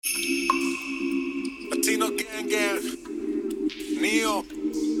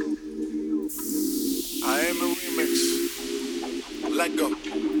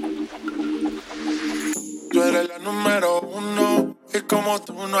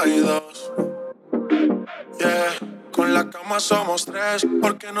hay dos. Yeah, con la cama somos tres,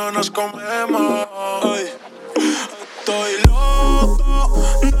 porque no nos comemos. Ay, estoy loco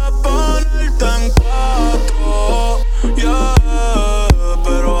de ponerte en cuatro. Yeah,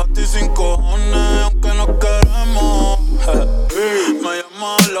 pero a ti sin cojones, aunque no queremos. Me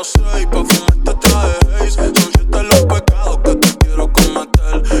llamas a las 6 pa' fumarte traje Haze. Son 7 los pecados que te quiero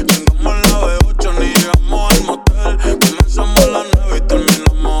cometer. Chingamos la B8, ni llegamos al motel. Comenzamos a las 9 y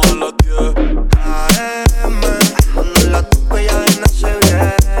terminamos a las 10 AM, cuando la toco ya de nada se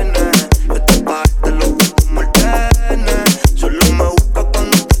viene. Esto pa' darte lo que tú me ordenes. Solo me busca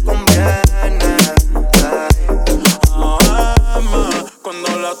cuando te conviene. AM, cuando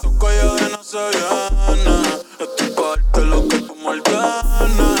la toco ya de nada se viene. Esto pa' darte lo que tú me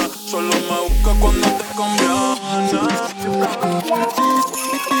ordenes. Solo me busca cuando te conviene.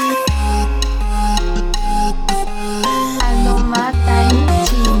 ANOMA Tahiti.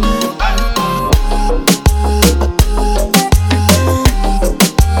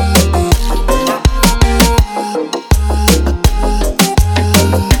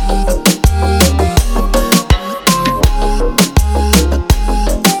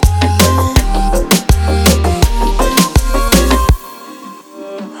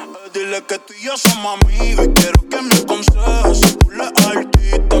 Dile que tú y yo somos amigos y quiero que me aconsejes. Si tú le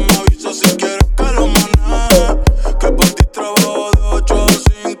artista, me avisa si quieres que lo maneje. Que por ti trabajo de 8 a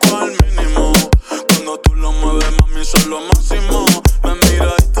 5 al mínimo. Cuando tú lo mueves, mami, son lo máximo. Me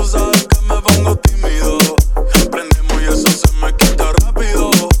mira y tú sabes que me pongo tímido. Prendemos y eso se me quita rápido.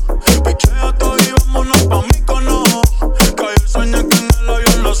 Pichea todo y vámonos pa' Mícono. Que ayer soñé que en el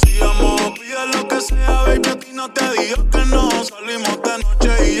avión lo hacíamos. Pide lo que sea, baby, a ti no te digo que no. Salimos de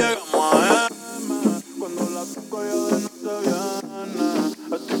noche y llegamos a M. Cuando la toco ya de no se viene.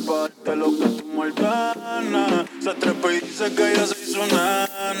 Estoy pa' darte lo que tú me ordenes. Se trepa y dice que ella se hizo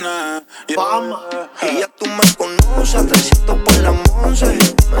nena. Fama, y ya tú me conoces. 300 por la 11.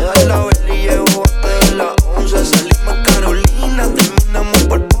 Me das la vela y llevo antes de las 11. Salimos a Carolina, terminamos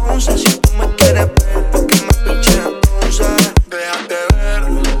por Ponce. Si tú me quieres ver, ¿por qué me pinché entonces? Déjate ver,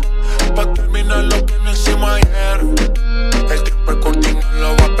 pa' terminar lo que no hicimos ayer. El tiempo es corto y no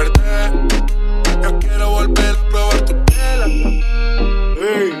lo va a perder. Yo quiero volver a probar tu piel.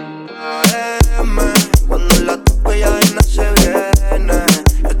 AM, cuando la toco ya de nada se viene.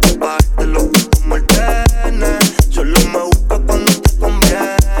 Esto pa' darte lo que tú me ordenes. Solo me busca cuando te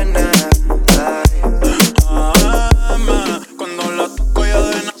conviene. AM, cuando la toco ya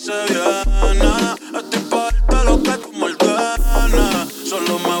de nada se viene. Estoy pa' darte lo que tú me ordenes.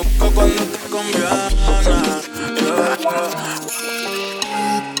 Solo me busca cuando te conviene.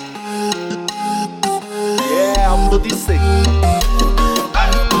 Yeah, I'm Odisei.